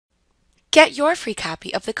Get your free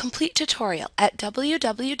copy of the complete tutorial at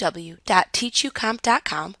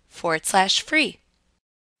www.teachucomp.com/free.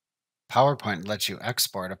 PowerPoint lets you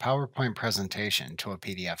export a PowerPoint presentation to a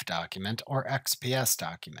PDF document or XPS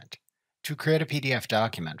document. To create a PDF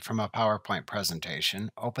document from a PowerPoint presentation,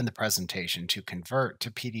 open the presentation to convert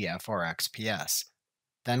to PDF or XPS.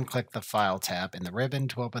 Then click the File tab in the ribbon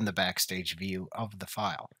to open the Backstage view of the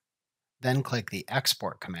file. Then click the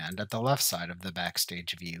Export command at the left side of the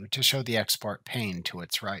Backstage view to show the export pane to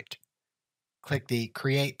its right. Click the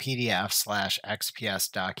Create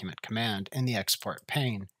PDF/XPS document command in the Export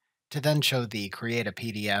pane to then show the Create a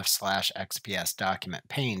PDF/XPS document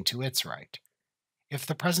pane to its right. If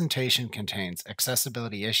the presentation contains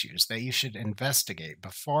accessibility issues that you should investigate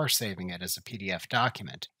before saving it as a PDF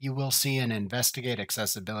document, you will see an Investigate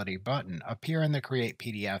Accessibility button appear in the Create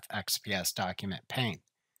PDF/XPS document pane.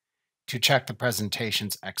 To check the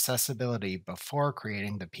presentation's accessibility before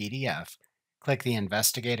creating the PDF, click the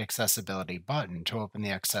Investigate Accessibility button to open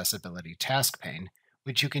the Accessibility task pane,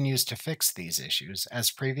 which you can use to fix these issues,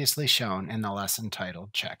 as previously shown in the lesson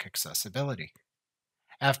titled Check Accessibility.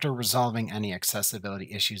 After resolving any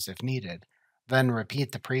accessibility issues if needed, then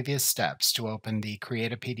repeat the previous steps to open the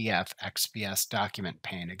Create a PDF XPS document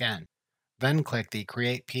pane again. Then click the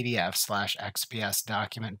Create PDF/XPS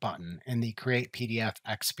document button in the Create PDF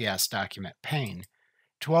XPS document pane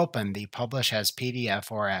to open the Publish as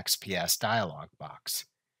PDF or XPS dialog box.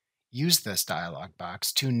 Use this dialog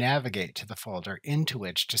box to navigate to the folder into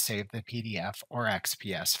which to save the PDF or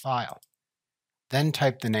XPS file. Then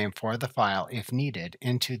type the name for the file, if needed,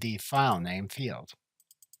 into the File Name field.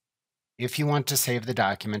 If you want to save the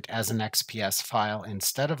document as an XPS file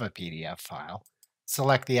instead of a PDF file,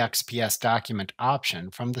 select the XPS document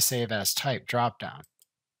option from the Save as Type dropdown.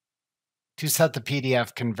 To set the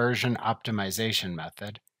PDF conversion optimization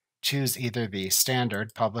method, choose either the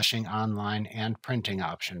standard Publishing Online and Printing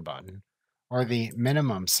option button or the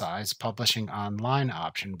minimum size Publishing Online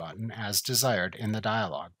option button as desired in the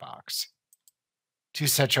dialog box. To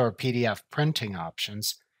set your PDF printing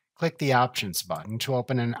options, click the Options button to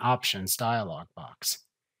open an Options dialog box.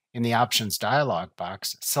 In the Options dialog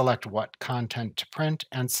box, select what content to print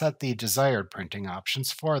and set the desired printing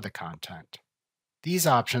options for the content. These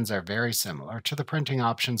options are very similar to the printing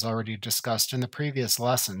options already discussed in the previous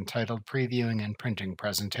lesson titled Previewing and Printing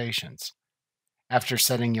Presentations. After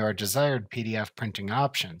setting your desired PDF printing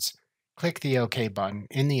options, click the OK button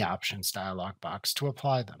in the Options dialog box to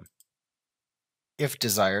apply them. If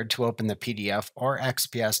desired, to open the PDF or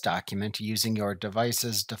XPS document using your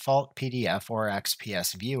device's default PDF or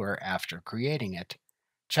XPS viewer after creating it,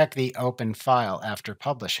 check the Open File After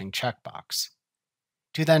Publishing checkbox.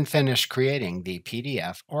 To then finish creating the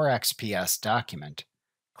PDF or XPS document,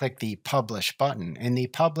 click the Publish button in the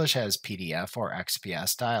Publish as PDF or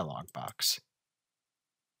XPS dialog box.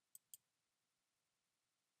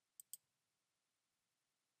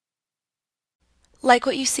 Like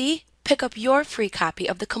what you see? Pick up your free copy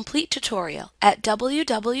of the complete tutorial at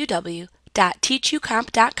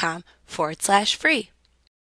www.teachucomp.com/free.